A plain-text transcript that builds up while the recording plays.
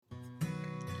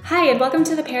Hi, and welcome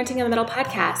to the Parenting in the Middle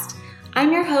podcast.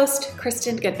 I'm your host,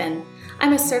 Kristen Goodman.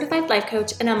 I'm a certified life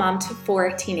coach and a mom to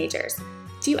 4 teenagers.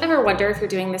 Do you ever wonder if you're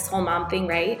doing this whole mom thing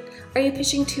right? Are you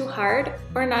pushing too hard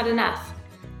or not enough?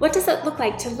 What does it look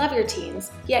like to love your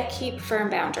teens, yet keep firm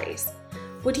boundaries?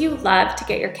 Would you love to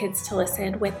get your kids to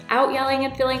listen without yelling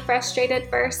and feeling frustrated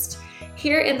first?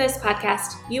 Here in this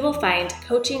podcast, you will find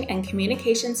coaching and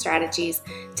communication strategies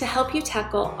to help you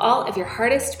tackle all of your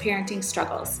hardest parenting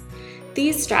struggles.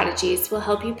 These strategies will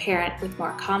help you parent with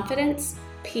more confidence,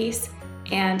 peace,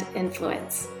 and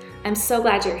influence. I'm so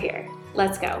glad you're here.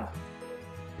 Let's go.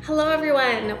 Hello,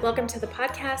 everyone. Welcome to the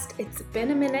podcast. It's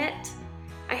been a minute.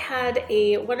 I had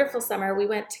a wonderful summer. We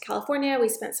went to California. We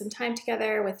spent some time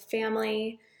together with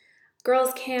family,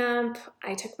 girls camp.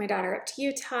 I took my daughter up to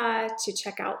Utah to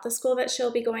check out the school that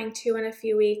she'll be going to in a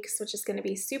few weeks, which is going to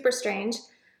be super strange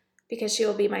because she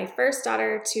will be my first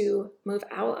daughter to move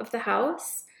out of the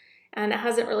house. And it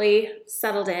hasn't really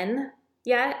settled in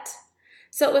yet.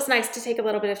 So it was nice to take a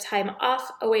little bit of time off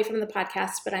away from the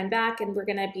podcast, but I'm back and we're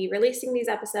going to be releasing these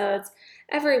episodes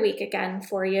every week again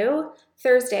for you,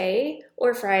 Thursday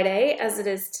or Friday as it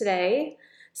is today.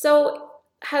 So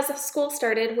has school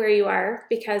started where you are?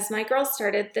 Because my girls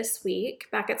started this week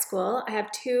back at school. I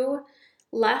have 2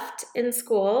 left in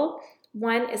school.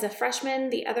 One is a freshman,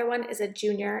 the other one is a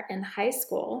junior in high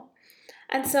school.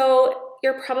 And so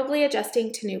you're probably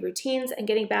adjusting to new routines and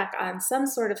getting back on some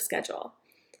sort of schedule.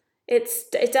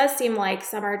 It does seem like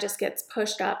summer just gets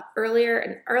pushed up earlier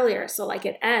and earlier. So like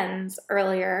it ends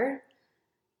earlier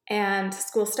and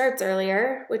school starts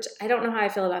earlier, which I don't know how I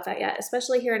feel about that yet,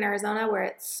 especially here in Arizona where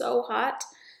it's so hot.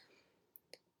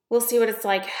 We'll see what it's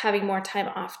like having more time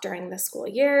off during the school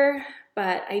year,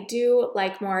 but I do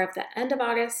like more of the end of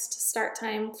August start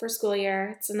time for school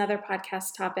year. It's another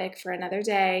podcast topic for another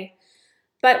day.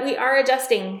 But we are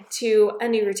adjusting to a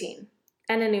new routine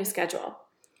and a new schedule.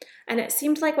 And it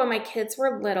seemed like when my kids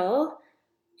were little,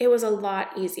 it was a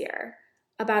lot easier.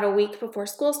 About a week before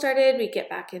school started, we'd get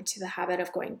back into the habit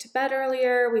of going to bed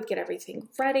earlier. We'd get everything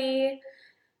ready,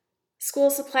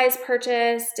 school supplies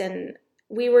purchased, and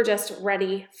we were just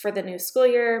ready for the new school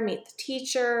year, meet the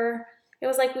teacher. It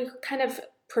was like we kind of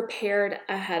prepared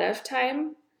ahead of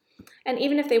time. And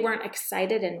even if they weren't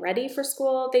excited and ready for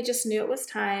school, they just knew it was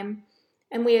time.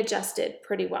 And we adjusted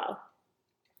pretty well.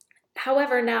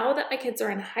 However, now that my kids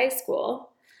are in high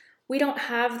school, we don't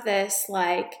have this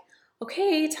like,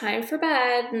 okay, time for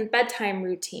bed and bedtime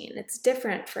routine. It's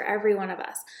different for every one of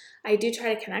us. I do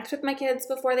try to connect with my kids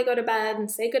before they go to bed and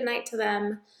say goodnight to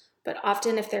them. But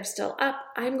often if they're still up,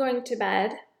 I'm going to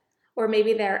bed, or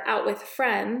maybe they're out with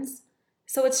friends.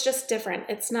 So it's just different.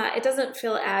 It doesn't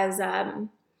feel as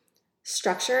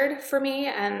structured for me,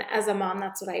 and as a mom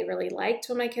that's what I really liked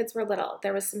when my kids were little.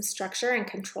 There was some structure and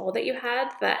control that you had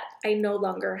that I no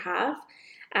longer have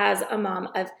as a mom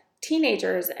of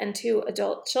teenagers and 2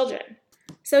 adult children.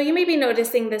 So you may be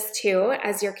noticing this too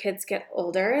as your kids get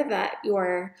older, that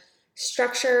your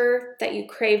structure that you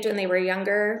craved when they were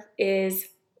younger is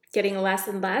getting less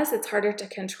and less. It's harder to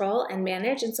control and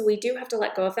manage, and so we do have to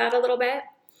let go of that a little bit.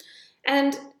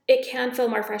 And it can feel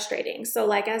more frustrating. So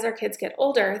like as our kids get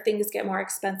older, things get more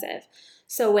expensive.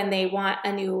 So when they want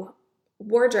a new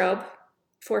wardrobe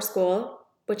for school,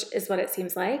 which is what it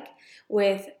seems like,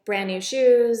 with brand new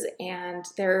shoes, and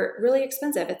they're really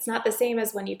expensive. It's not the same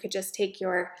as when you could just take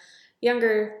your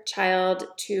younger child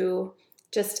to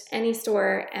just any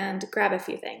store and grab a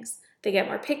few things. They get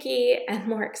more picky and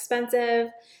more expensive.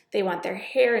 They want their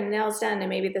hair and nails done, and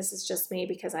maybe this is just me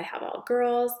because I have all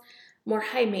girls. More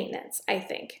high maintenance, I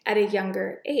think, at a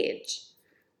younger age.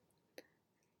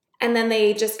 And then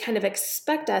they just kind of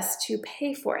expect us to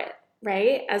pay for it,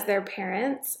 right, as their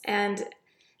parents. And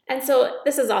so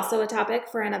this is also a topic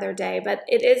for another day, but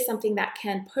it is something that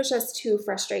can push us to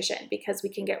frustration because we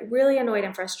can get really annoyed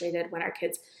and frustrated when our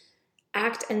kids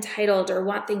act entitled or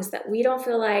want things that we don't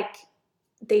feel like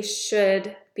they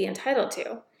should be entitled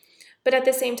to. But at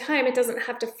the same time, it doesn't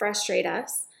have to frustrate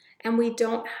us, and we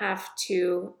don't have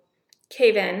to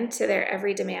cave in to their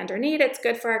every demand or need. It's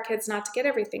good for our kids not to get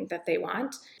everything that they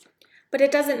want. But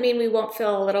it doesn't mean we won't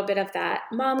feel a little bit of that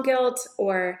mom guilt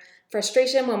or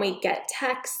frustration when we get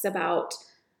texts about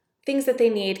things that they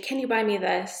need. Can you buy me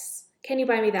this? Can you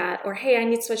buy me that? Or, hey, I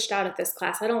need switched out at this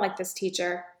class. I don't like this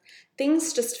teacher.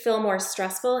 Things just feel more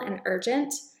stressful and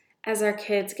urgent as our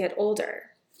kids get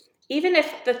older, even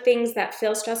if the things that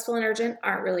feel stressful and urgent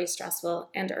aren't really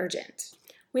stressful and urgent.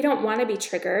 We don't want to be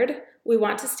triggered. We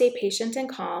want to stay patient and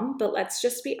calm, but let's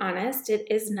just be honest, it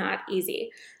is not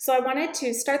easy. So I wanted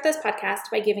to start this podcast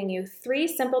by giving you 3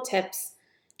 simple tips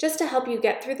just to help you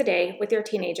get through the day with your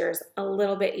teenagers a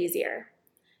little bit easier.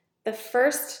 The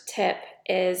first tip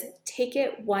is take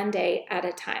it one day at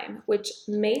a time, which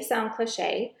may sound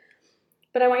cliche,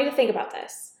 but I want you to think about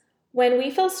this. When we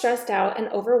feel stressed out and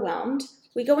overwhelmed,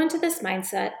 we go into this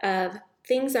mindset of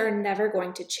things are never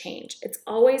going to change. It's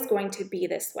always going to be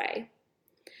this way.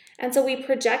 And so we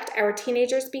project our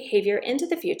teenagers' behavior into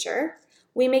the future.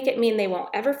 We make it mean they won't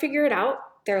ever figure it out,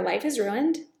 their life is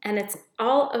ruined, and it's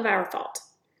all of our fault.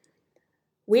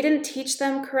 We didn't teach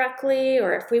them correctly,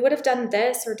 or if we would have done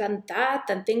this or done that,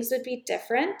 then things would be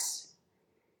different.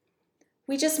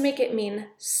 We just make it mean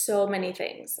so many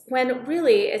things, when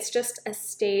really it's just a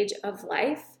stage of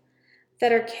life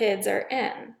that our kids are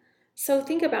in. So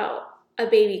think about a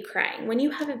baby crying. When you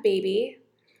have a baby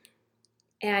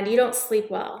and you don't sleep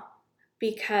well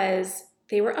because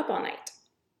they were up all night,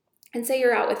 and say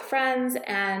you're out with friends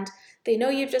and they know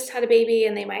you've just had a baby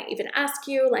and they might even ask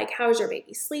you, like, how's your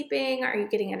baby sleeping? Are you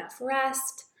getting enough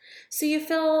rest? So you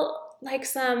feel like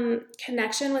some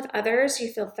connection with others. You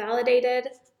feel validated.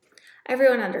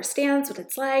 Everyone understands what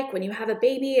it's like when you have a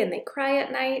baby and they cry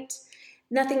at night.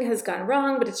 Nothing has gone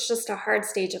wrong, but it's just a hard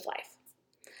stage of life.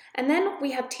 And then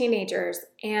we have teenagers,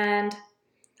 and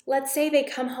let's say they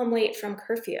come home late from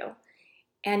curfew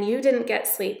and you didn't get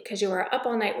sleep because you were up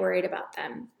all night worried about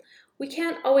them. We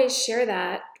can't always share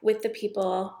that with the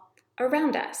people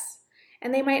around us.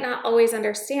 And they might not always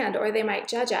understand, or they might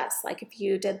judge us. Like, if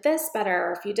you did this better,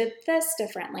 or if you did this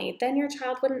differently, then your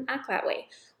child wouldn't act that way.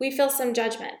 We feel some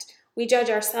judgment. We judge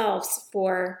ourselves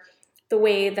for the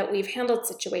way that we've handled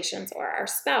situations, or our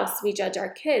spouse. We judge our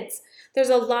kids. There's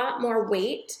a lot more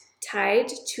weight tied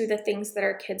to the things that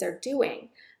our kids are doing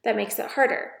that makes it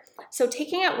harder. So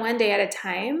taking it one day at a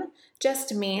time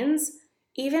just means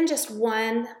even just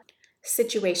one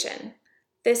situation.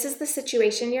 This is the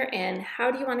situation you're in. How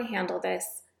do you want to handle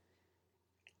this?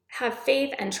 Have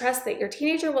faith and trust that your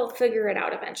teenager will figure it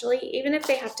out eventually, even if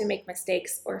they have to make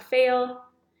mistakes or fail.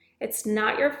 It's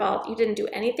not your fault. You didn't do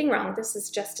anything wrong. This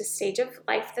is just a stage of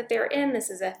life that they're in.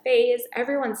 This is a phase.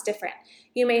 Everyone's different.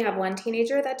 You may have one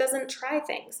teenager that doesn't try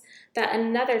things that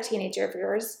another teenager of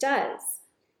yours does.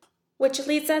 Which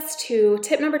leads us to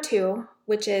tip number 2,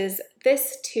 which is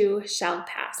this too shall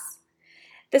pass.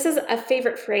 This is a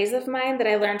favorite phrase of mine that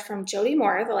I learned from Jody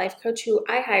Moore, the life coach who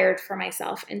I hired for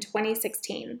myself in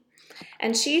 2016.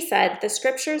 And she said, the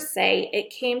scriptures say it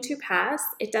came to pass.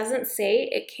 It doesn't say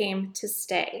it came to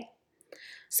stay.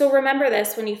 So remember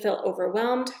this when you feel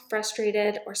overwhelmed,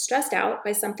 frustrated, or stressed out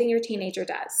by something your teenager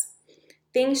does.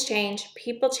 Things change,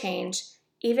 people change,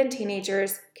 even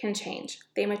teenagers can change.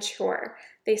 They mature.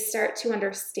 They start to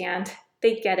understand.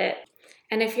 They get it.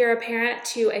 And if you're a parent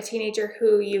to a teenager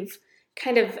who you've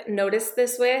kind of noticed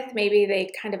this with, maybe they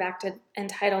kind of acted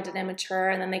entitled and immature,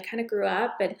 and then they kind of grew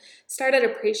up and started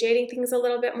appreciating things a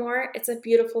little bit more, it's a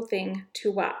beautiful thing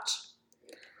to watch.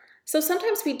 So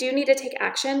sometimes we do need to take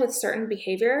action with certain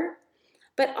behavior,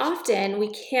 but often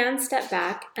we can step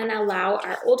back and allow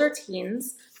our older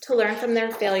teens to learn from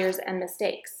their failures and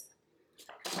mistakes.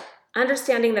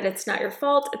 Understanding that it's not your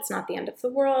fault, it's not the end of the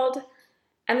world.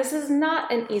 And this is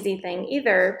not an easy thing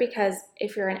either, because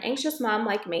if you're an anxious mom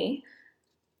like me,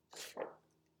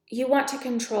 you want to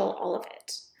control all of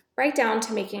it, right down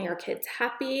to making your kids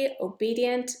happy,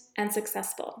 obedient, and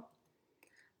successful.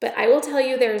 But I will tell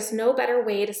you, there's no better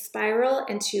way to spiral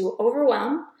into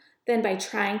overwhelm than by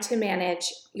trying to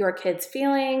manage your kids'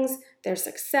 feelings, their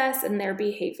success, and their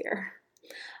behavior.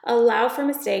 Allow for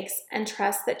mistakes and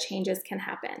trust that changes can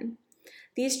happen.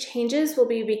 These changes will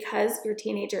be because your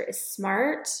teenager is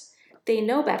smart, they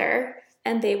know better,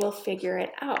 and they will figure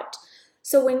it out.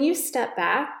 So when you step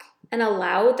back and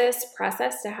allow this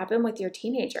process to happen with your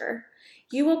teenager,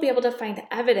 you will be able to find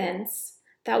evidence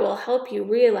that will help you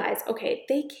realize, okay,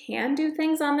 they can do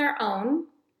things on their own,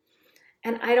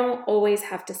 and I don't always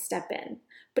have to step in.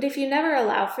 But if you never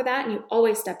allow for that and you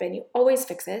always step in, you always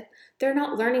fix it, they're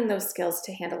not learning those skills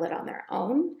to handle it on their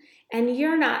own, and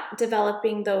you're not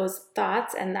developing those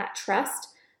thoughts and that trust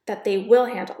that they will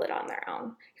handle it on their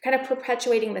own. You're kind of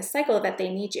perpetuating the cycle that they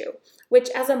need you, which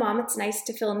as a mom, it's nice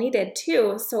to feel needed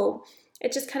too. So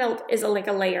it just kind of is like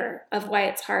a layer of why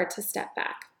it's hard to step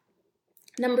back.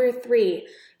 Number 3,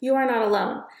 you are not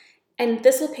alone. And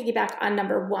this will piggyback on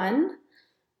number 1,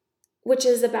 which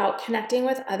is about connecting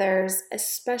with others,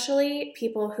 especially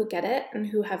people who get it and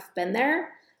who have been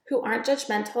there, who aren't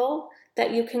judgmental,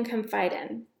 that you can confide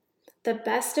in. The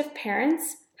best of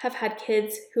parents have had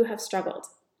kids who have struggled.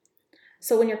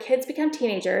 So when your kids become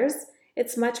teenagers,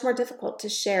 it's much more difficult to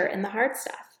share in the hard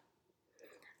stuff.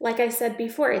 Like I said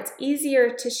before, it's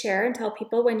easier to share and tell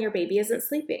people when your baby isn't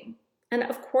sleeping. And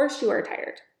of course you are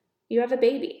tired. You have a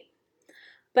baby.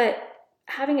 But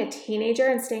having a teenager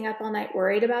and staying up all night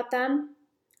worried about them,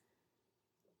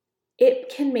 it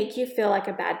can make you feel like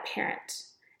a bad parent.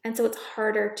 And so it's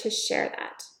harder to share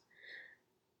that.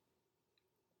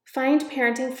 Find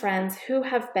parenting friends who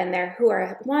have been there, who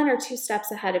are 1 or 2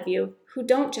 steps ahead of you, who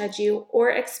don't judge you or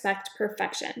expect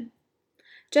perfection.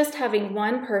 Just having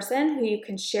one person who you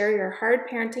can share your hard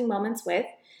parenting moments with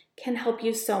can help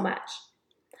you so much.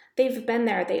 They've been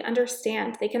there, they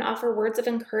understand, they can offer words of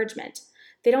encouragement.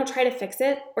 They don't try to fix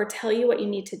it or tell you what you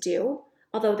need to do,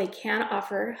 although they can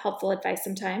offer helpful advice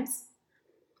sometimes.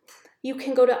 You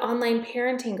can go to online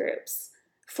parenting groups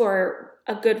for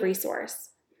a good resource.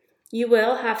 You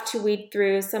will have to weed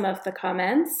through some of the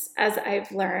comments, as I've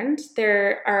learned.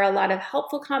 There are a lot of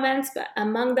helpful comments, but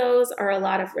among those are a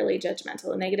lot of really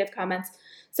judgmental and negative comments.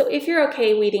 So if you're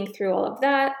okay weeding through all of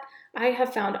that, I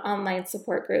have found online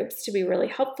support groups to be really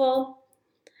helpful.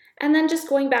 And then just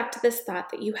going back to this thought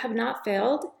that you have not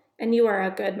failed and you are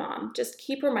a good mom. Just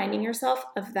keep reminding yourself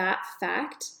of that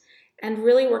fact and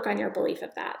really work on your belief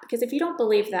of that. Because if you don't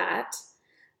believe that,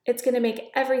 it's going to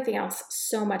make everything else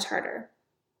so much harder.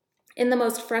 In the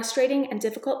most frustrating and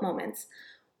difficult moments,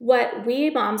 what we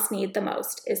moms need the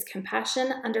most is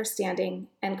compassion, understanding,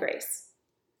 and grace.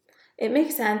 It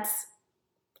makes sense.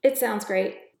 It sounds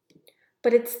great.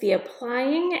 But it's the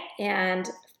applying and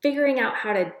figuring out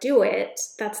how to do it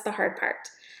that's the hard part,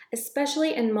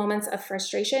 especially in moments of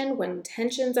frustration when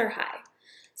tensions are high.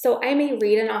 So I may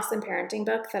read an awesome parenting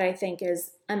book that I think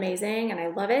is amazing and I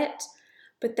love it,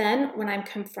 but then when I'm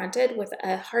confronted with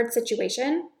a hard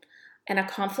situation and a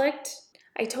conflict,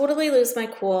 I totally lose my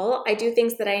cool. I do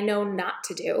things that I know not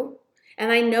to do,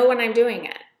 and I know when I'm doing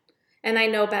it, and I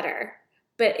know better.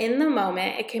 But in the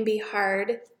moment, it can be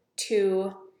hard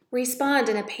to respond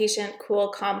in a patient, cool,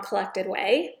 calm, collected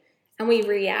way, and we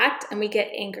react and we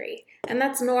get angry. And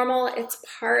that's normal. It's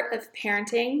part of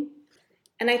parenting.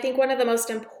 And I think one of the most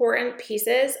important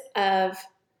pieces of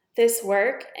this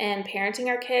work and parenting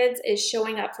our kids is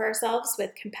showing up for ourselves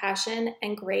with compassion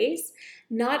and grace,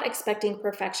 not expecting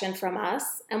perfection from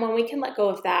us. And when we can let go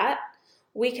of that,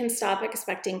 we can stop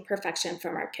expecting perfection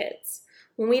from our kids.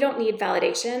 When we don't need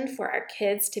validation for our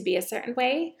kids to be a certain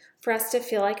way, for us to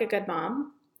feel like a good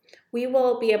mom, we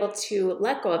will be able to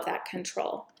let go of that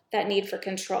control, that need for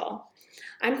control.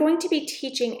 I'm going to be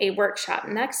teaching a workshop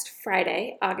next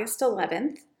Friday, August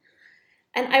 11th,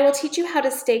 and I will teach you how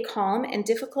to stay calm in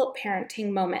difficult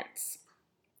parenting moments.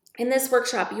 In this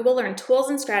workshop, you will learn tools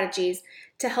and strategies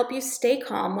to help you stay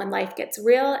calm when life gets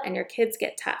real and your kids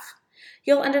get tough.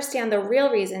 You'll understand the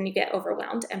real reason you get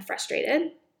overwhelmed and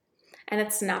frustrated, and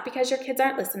it's not because your kids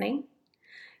aren't listening.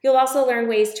 You'll also learn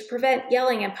ways to prevent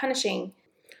yelling and punishing.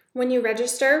 When you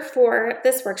register for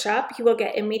this workshop, you will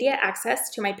get immediate access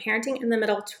to my Parenting in the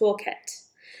Middle toolkit.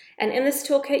 And in this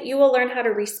toolkit, you will learn how to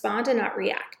respond and not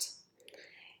react.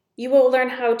 You will learn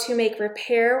how to make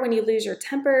repair when you lose your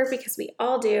temper, because we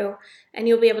all do, and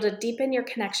you'll be able to deepen your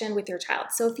connection with your child.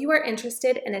 So if you are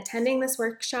interested in attending this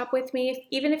workshop with me,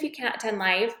 even if you can't attend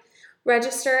live,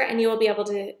 register and you will be able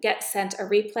to get sent a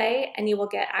replay and you will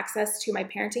get access to my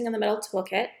Parenting in the Middle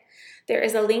toolkit. There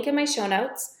is a link in my show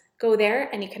notes. Go there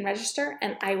and you can register,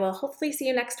 and I will hopefully see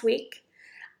you next week.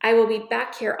 I will be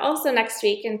back here also next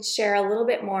week and share a little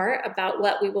bit more about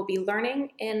what we will be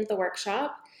learning in the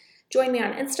workshop. Join me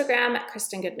on Instagram at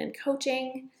Kristen Goodman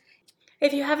Coaching.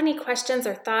 If you have any questions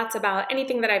or thoughts about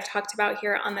anything that I've talked about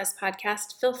here on this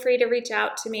podcast, feel free to reach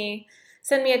out to me,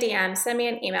 send me a DM, send me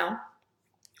an email.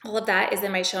 All of that is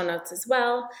in my show notes as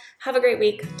well. Have a great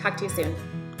week. Talk to you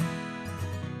soon.